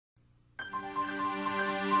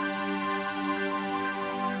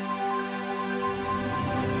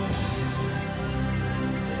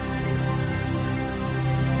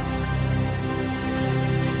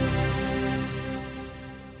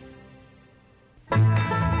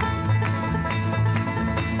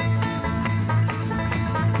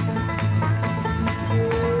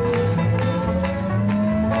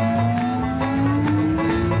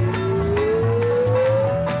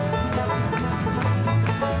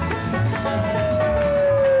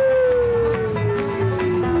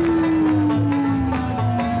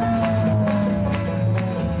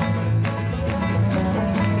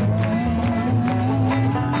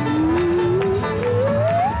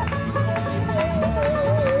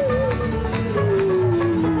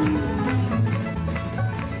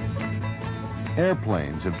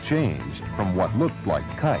airplanes have changed from what looked like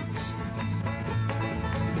kites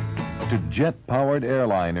to jet-powered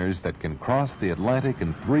airliners that can cross the Atlantic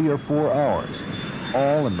in 3 or 4 hours,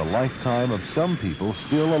 all in the lifetime of some people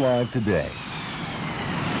still alive today.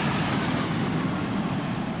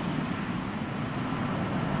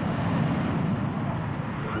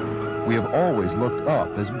 We have always looked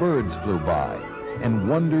up as birds flew by and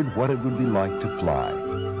wondered what it would be like to fly.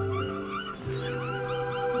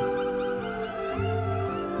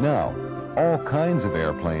 Now, all kinds of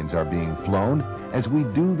airplanes are being flown as we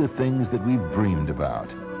do the things that we've dreamed about.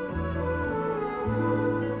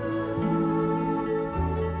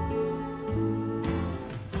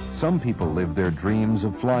 Some people live their dreams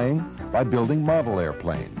of flying by building model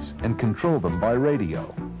airplanes and control them by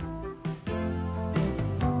radio.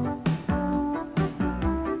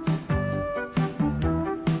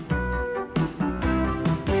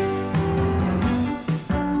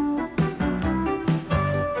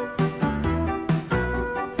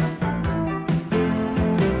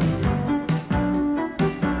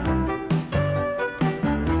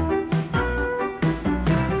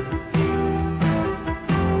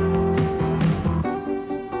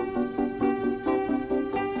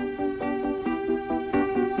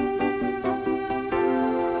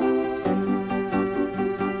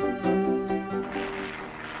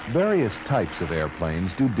 Various types of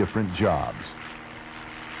airplanes do different jobs.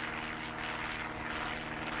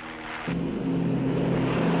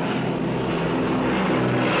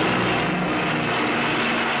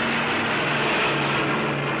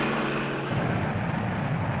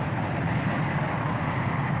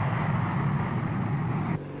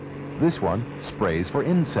 This one sprays for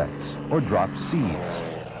insects or drops seeds.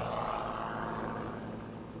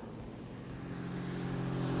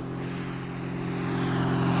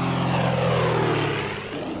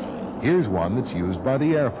 Here's one that's used by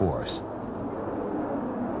the Air Force.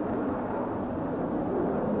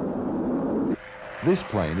 This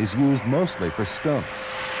plane is used mostly for stunts.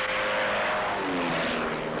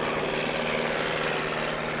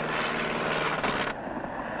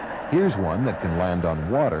 Here's one that can land on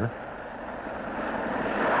water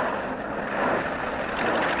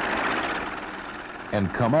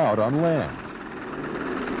and come out on land.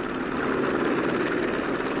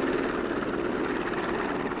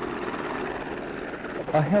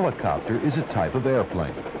 A helicopter is a type of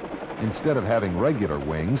airplane. Instead of having regular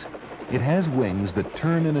wings, it has wings that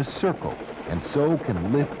turn in a circle and so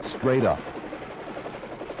can lift straight up.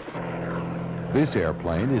 This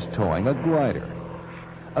airplane is towing a glider.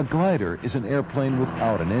 A glider is an airplane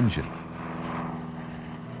without an engine.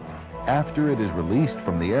 After it is released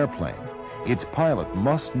from the airplane, its pilot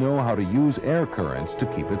must know how to use air currents to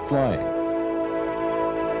keep it flying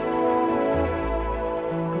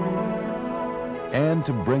and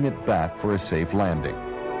to bring it back for a safe landing.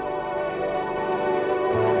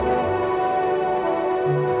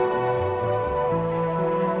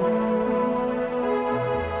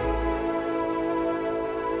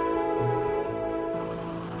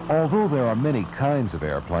 Although there are many kinds of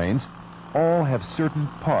airplanes, all have certain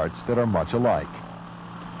parts that are much alike.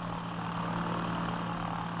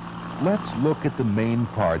 Let's look at the main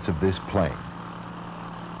parts of this plane.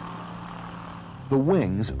 The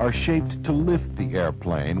wings are shaped to lift the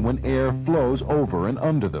airplane when air flows over and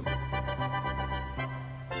under them.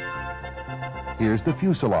 Here's the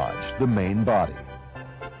fuselage, the main body.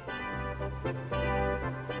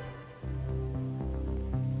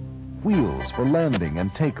 Wheels for landing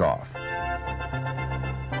and takeoff.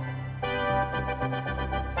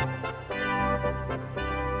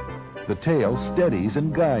 The tail steadies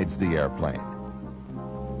and guides the airplane.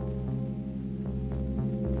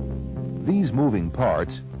 These moving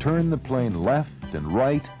parts turn the plane left and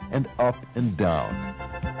right and up and down.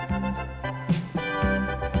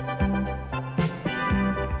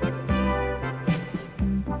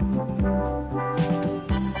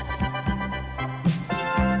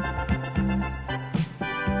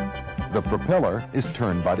 The propeller is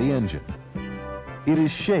turned by the engine. It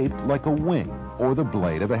is shaped like a wing or the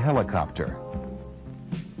blade of a helicopter.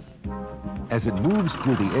 As it moves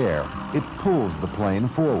through the air, it pulls the plane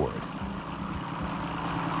forward.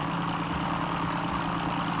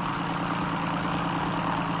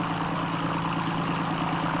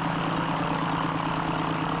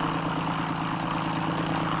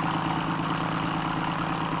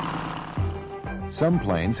 Some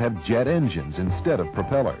planes have jet engines instead of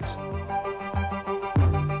propellers.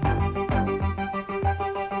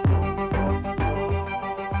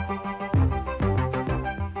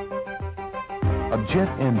 A jet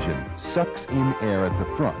engine sucks in air at the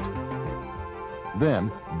front.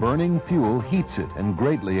 Then, burning fuel heats it and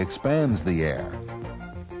greatly expands the air.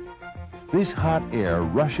 This hot air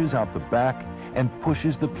rushes out the back and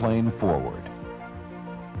pushes the plane forward.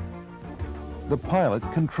 The pilot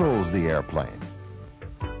controls the airplane.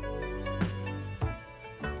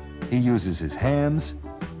 He uses his hands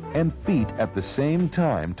and feet at the same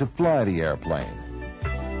time to fly the airplane.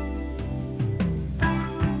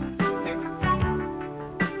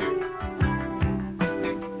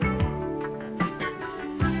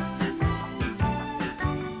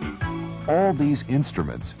 All these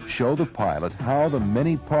instruments show the pilot how the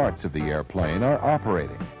many parts of the airplane are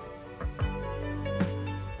operating.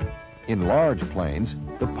 In large planes,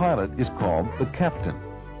 the pilot is called the captain.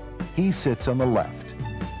 He sits on the left.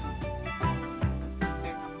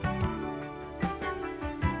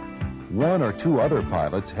 One or two other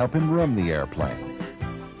pilots help him run the airplane.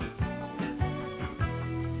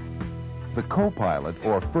 The co-pilot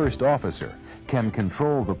or first officer can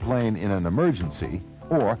control the plane in an emergency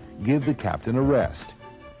or give the captain a rest.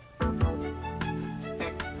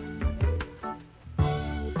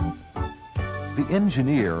 The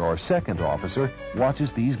engineer or second officer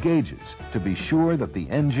watches these gauges to be sure that the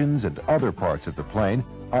engines and other parts of the plane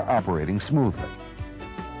are operating smoothly.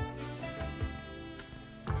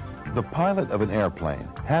 The pilot of an airplane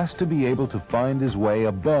has to be able to find his way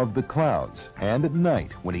above the clouds and at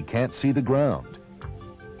night when he can't see the ground.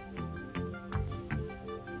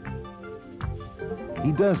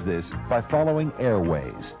 He does this by following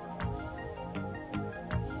airways.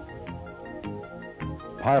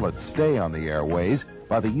 Pilots stay on the airways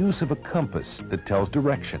by the use of a compass that tells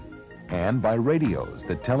direction and by radios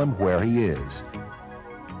that tell him where he is.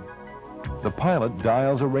 The pilot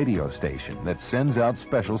dials a radio station that sends out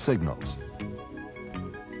special signals.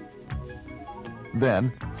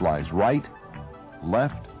 Then flies right,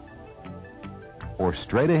 left, or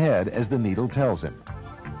straight ahead as the needle tells him.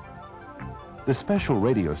 The special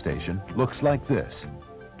radio station looks like this.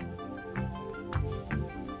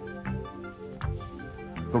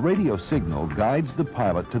 The radio signal guides the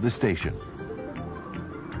pilot to the station.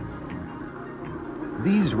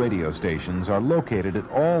 These radio stations are located at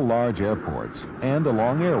all large airports and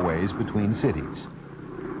along airways between cities.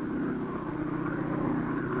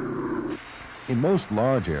 In most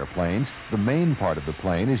large airplanes, the main part of the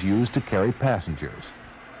plane is used to carry passengers.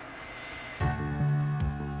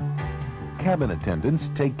 Cabin attendants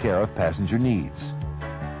take care of passenger needs.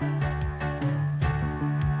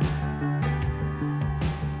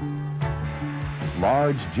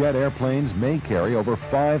 Large jet airplanes may carry over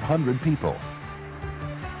 500 people.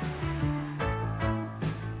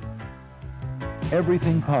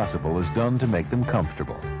 Everything possible is done to make them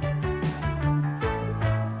comfortable.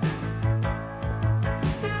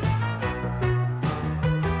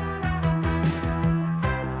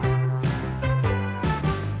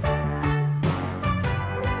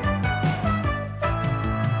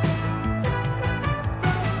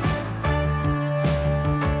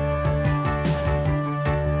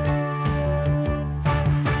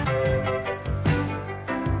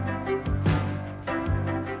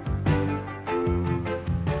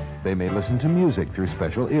 They may listen to music through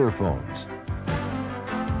special earphones.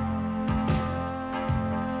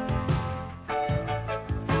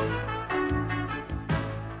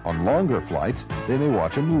 On longer flights, they may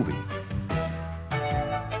watch a movie.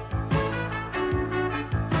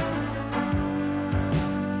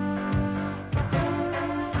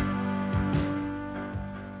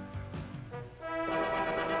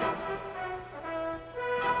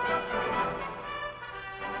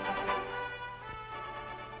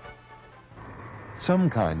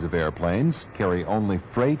 Some kinds of airplanes carry only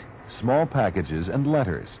freight, small packages, and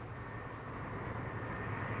letters.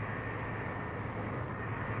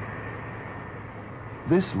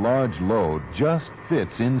 This large load just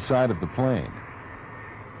fits inside of the plane.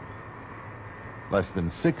 Less than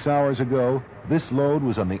 6 hours ago, this load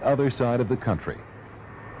was on the other side of the country.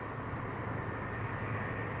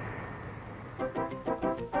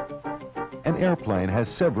 An airplane has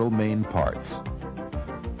several main parts: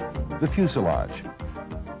 the fuselage,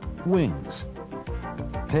 wings,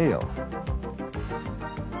 tail,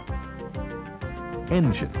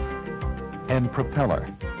 engine, and propeller.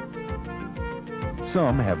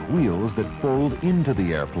 Some have wheels that fold into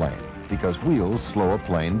the airplane because wheels slow a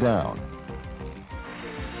plane down.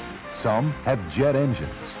 Some have jet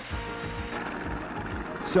engines.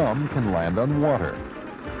 Some can land on water.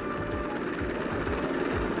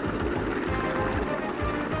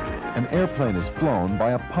 An airplane is flown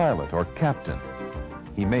by a pilot or captain.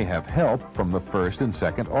 He may have help from the first and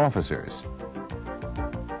second officers.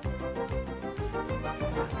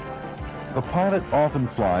 The pilot often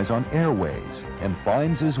flies on airways and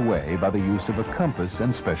finds his way by the use of a compass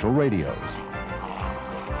and special radios.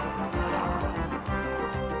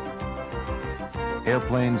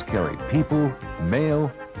 Airplanes carry people, mail,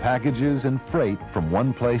 packages, and freight from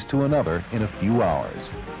one place to another in a few hours.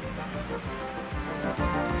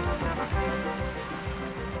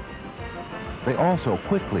 They also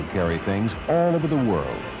quickly carry things all over the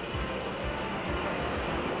world.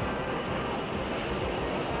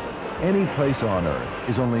 Any place on Earth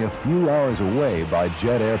is only a few hours away by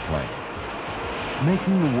jet airplane,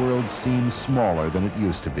 making the world seem smaller than it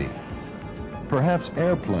used to be. Perhaps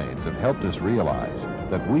airplanes have helped us realize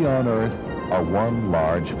that we on Earth are one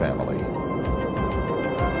large family.